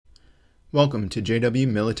Welcome to JW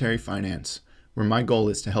Military Finance, where my goal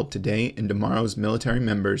is to help today and tomorrow's military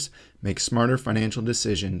members make smarter financial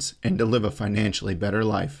decisions and to live a financially better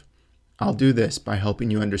life. I'll do this by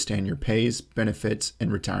helping you understand your pays, benefits, and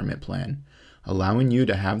retirement plan, allowing you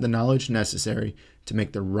to have the knowledge necessary to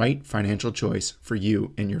make the right financial choice for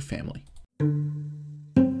you and your family.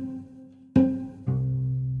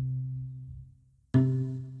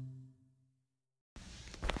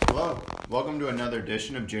 Hello, welcome to another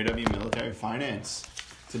edition of JW Military Finance.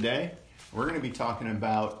 Today, we're going to be talking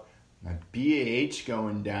about my BAH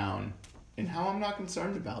going down and how I'm not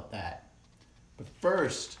concerned about that. But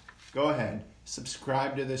first, go ahead,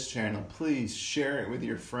 subscribe to this channel. Please share it with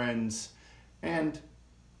your friends and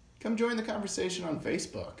come join the conversation on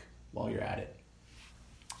Facebook while you're at it.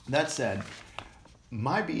 That said,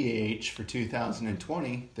 my BAH for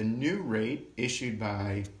 2020, the new rate issued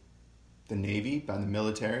by the Navy, by the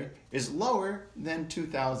military, is lower than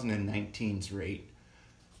 2019's rate.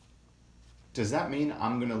 Does that mean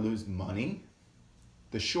I'm going to lose money?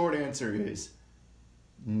 The short answer is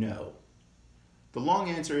no. The long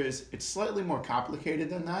answer is it's slightly more complicated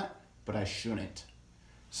than that, but I shouldn't.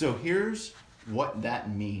 So here's what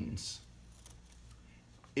that means.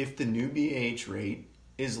 If the new BAH rate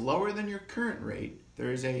is lower than your current rate,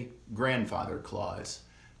 there is a grandfather clause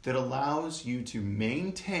that allows you to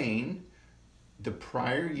maintain the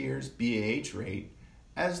prior year's BAH rate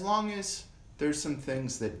as long as there's some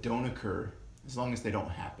things that don't occur, as long as they don't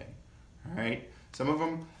happen, all right? Some of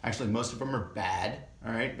them, actually most of them are bad,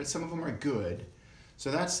 all right, but some of them are good. So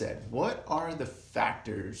that said, what are the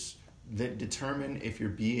factors that determine if your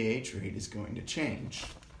BAH rate is going to change?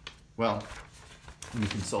 Well, let me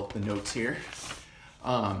consult the notes here.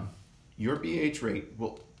 Your BAH rate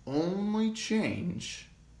will only change,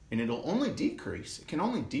 and it'll only decrease. It can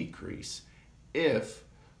only decrease if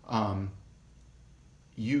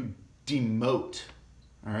you demote,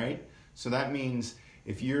 all right? So that means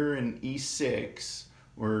if you're an E6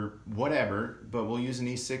 or whatever, but we'll use an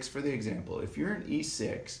E6 for the example. If you're an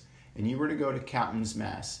E6 and you were to go to Captain's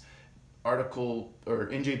Mess, Article or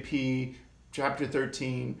NJP, Chapter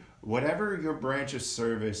 13, whatever your branch of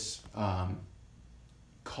service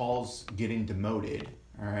calls getting demoted,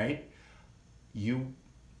 all right, you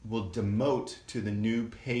will demote to the new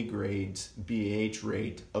pay grade's BAH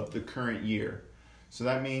rate of the current year. So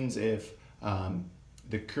that means if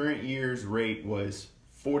the current year's rate was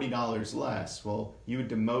 $40 less, well, you would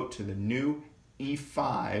demote to the new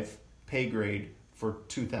E5 pay grade for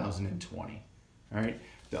 2020. All right.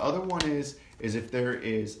 The other one is if there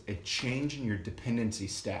is a change in your dependency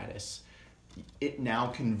status, it now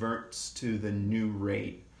converts to the new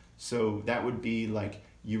rate. So that would be like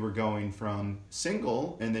you were going from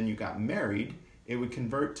single and then you got married, it would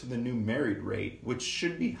convert to the new married rate, which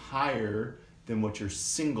should be higher than what your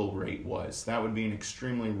single rate was. That would be an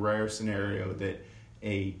extremely rare scenario that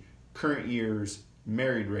a current year's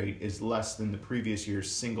married rate is less than the previous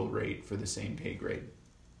year's single rate for the same pay grade.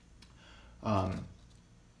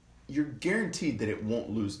 You're guaranteed that it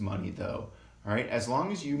won't lose money though, all right? As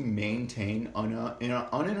long as you maintain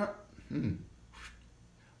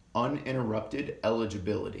uninterrupted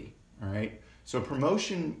eligibility, all right? So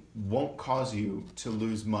promotion won't cause you to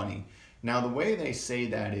lose money. Now, the way they say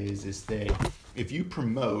that is if you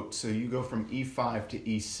promote, so you go from E5 to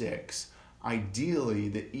E6, ideally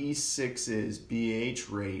the E6's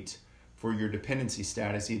BAH rate for your dependency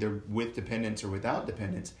status, either with dependents or without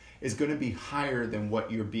dependents, is going to be higher than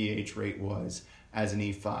what your BAH rate was as an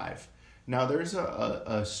E5. Now, there's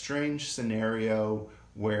a strange scenario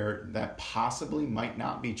where that possibly might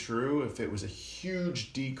not be true. If it was a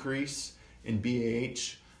huge decrease in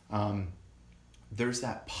BAH, there's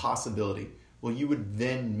that possibility. Well, you would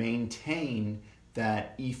then maintain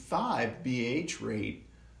that E5 BAH rate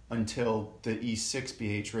until the E6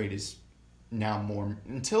 BAH rate is now more,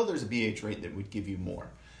 until there's a BAH rate that would give you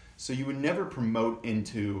more. So you would never promote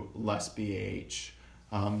into less BAH.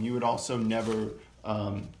 You would also never,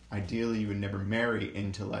 ideally you would never marry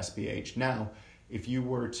into less BAH. Now, if you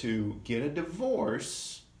were to get a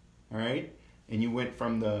divorce, all right, and you went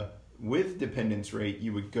from the with dependence rate,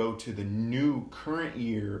 you would go to the new current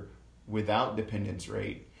year without dependence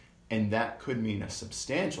rate, and that could mean a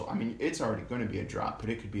substantial, I mean, it's already going to be a drop, but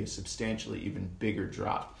it could be a substantially even bigger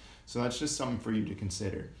drop. So that's just something for you to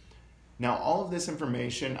consider. Now, all of this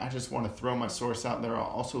information, I just want to throw my source out there. I'll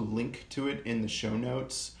also link to it in the show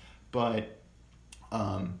notes, but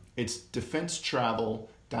it's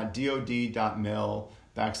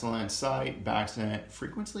defensetravel.dod.mil/site/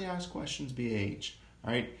 frequently asked questions BAH.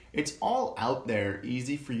 All right, it's all out there,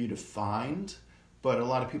 easy for you to find, but a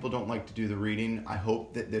lot of people don't like to do the reading. I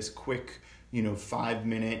hope that this quick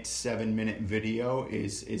 5-minute, 7-minute video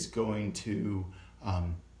is going to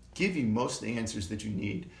give you most of the answers that you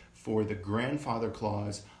need for the grandfather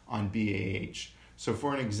clause on BAH. So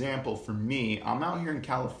for an example, for me, I'm out here in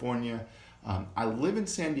California. I live in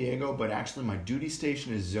San Diego, but actually my duty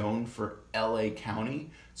station is zoned for LA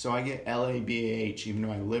County. So I get LA BAH even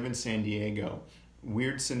though I live in San Diego.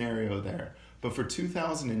 Weird scenario there. But for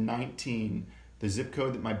 2019, the zip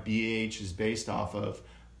code that my BAH is based off of,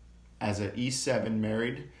 as an E7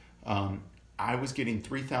 married, I was getting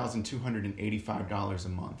 $3,285 a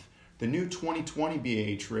month. The new 2020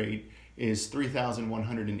 BAH rate is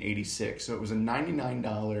 $3,186. So it was a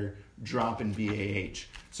 $99 drop in BAH.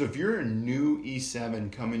 So if you're a new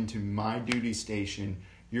E7 coming to my duty station,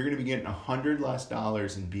 you're going to be getting $100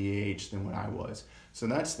 less in BAH than what I was. So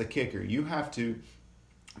that's the kicker. You have to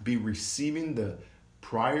be receiving the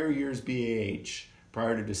prior year's BAH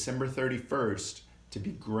prior to December 31st to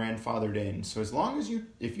be grandfathered in. So as long as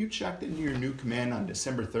if you checked into your new command on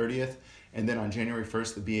December 30th and then on January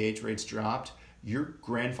 1st the BAH rates dropped, you're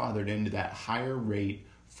grandfathered into that higher rate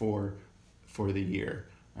for the year.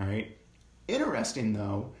 All right. Interesting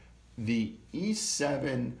though, the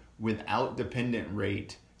E7 without dependent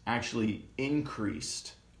rate actually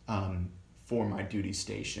increased for my duty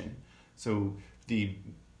station. So the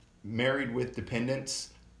married with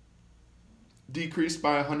dependents decreased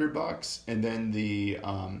by $100, and then the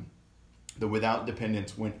without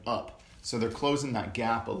dependents went up. So they're closing that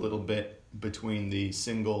gap a little bit between the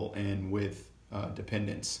single and with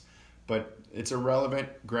dependents. But it's irrelevant,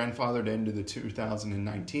 grandfathered into the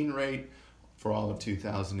 2019 rate for all of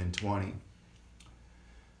 2020.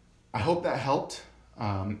 I hope that helped.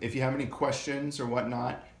 If you have any questions or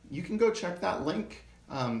whatnot, you can go check that link.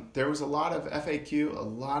 There was a lot of FAQ, a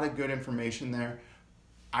lot of good information there.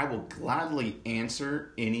 I will gladly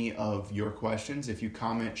answer any of your questions if you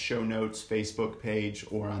comment show notes, Facebook page,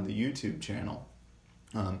 or on the YouTube channel.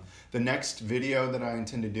 The next video that I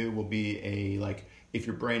intend to do will be if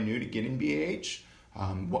you're brand new to getting BAH,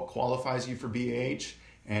 what qualifies you for BAH,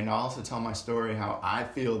 and I'll also tell my story how I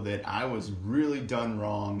feel that I was really done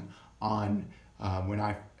wrong on when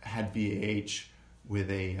I had BAH with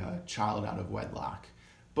a child out of wedlock.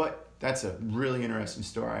 But that's a really interesting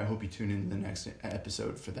story. I hope you tune in to the next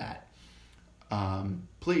episode for that.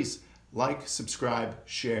 Please like, subscribe,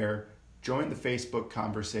 share, join the Facebook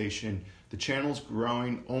conversation. The channel's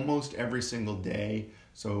growing almost every single day.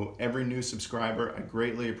 So every new subscriber, I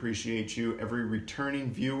greatly appreciate you. Every returning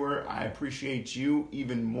viewer, I appreciate you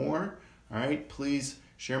even more. All right, please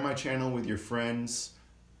share my channel with your friends.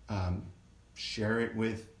 Share it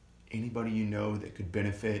with anybody you know that could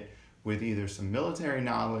benefit with either some military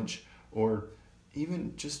knowledge or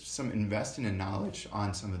even just some investing in knowledge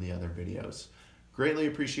on some of the other videos. Greatly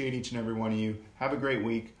appreciate each and every one of you. Have a great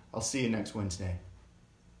week. I'll see you next Wednesday.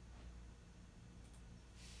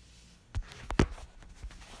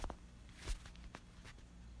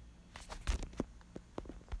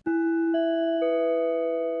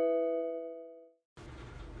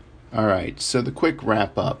 All right, so the quick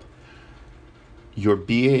wrap up. Your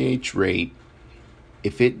BAH rate,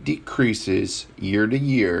 if it decreases year to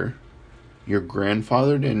year, you're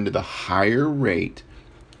grandfathered into the higher rate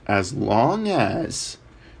as long as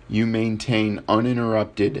you maintain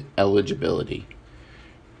uninterrupted eligibility.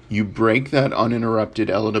 You break that uninterrupted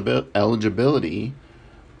eligibility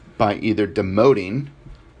by either demoting,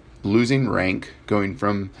 losing rank, going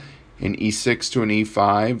from an E6 to an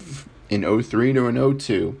E5, an O3 to an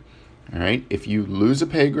O2. All right. If you lose a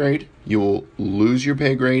pay grade, you will lose your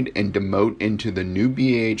pay grade and demote into the new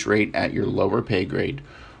BAH rate at your lower pay grade.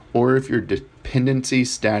 Or if your dependency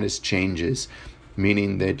status changes,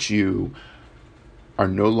 meaning that you are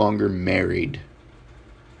no longer married.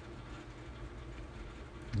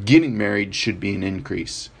 Getting married should be an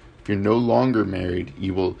increase. If you're no longer married,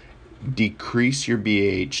 you will decrease your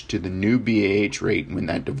BAH to the new BAH rate when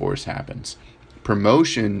that divorce happens.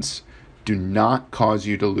 Promotions do not cause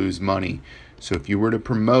you to lose money. So if you were to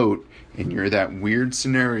promote and you're that weird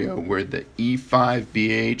scenario where the E5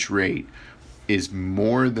 BAH rate is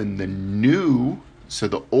more than the new, so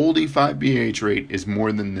the old E5 BAH rate is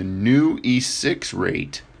more than the new E6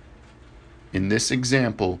 rate, in this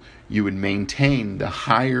example, you would maintain the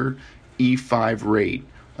higher E5 rate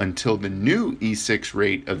until the new E6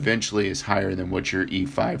 rate eventually is higher than what your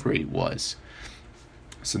E5 rate was.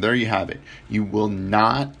 So there you have it. You will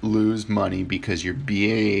not lose money because your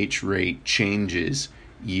BAH rate changes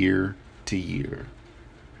year to year.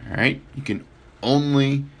 All right? You can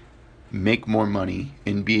only make more money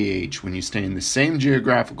in BAH when you stay in the same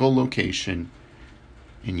geographical location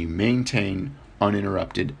and you maintain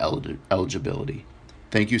uninterrupted eligibility.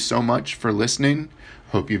 Thank you so much for listening.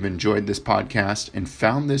 Hope you've enjoyed this podcast and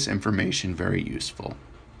found this information very useful.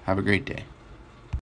 Have a great day.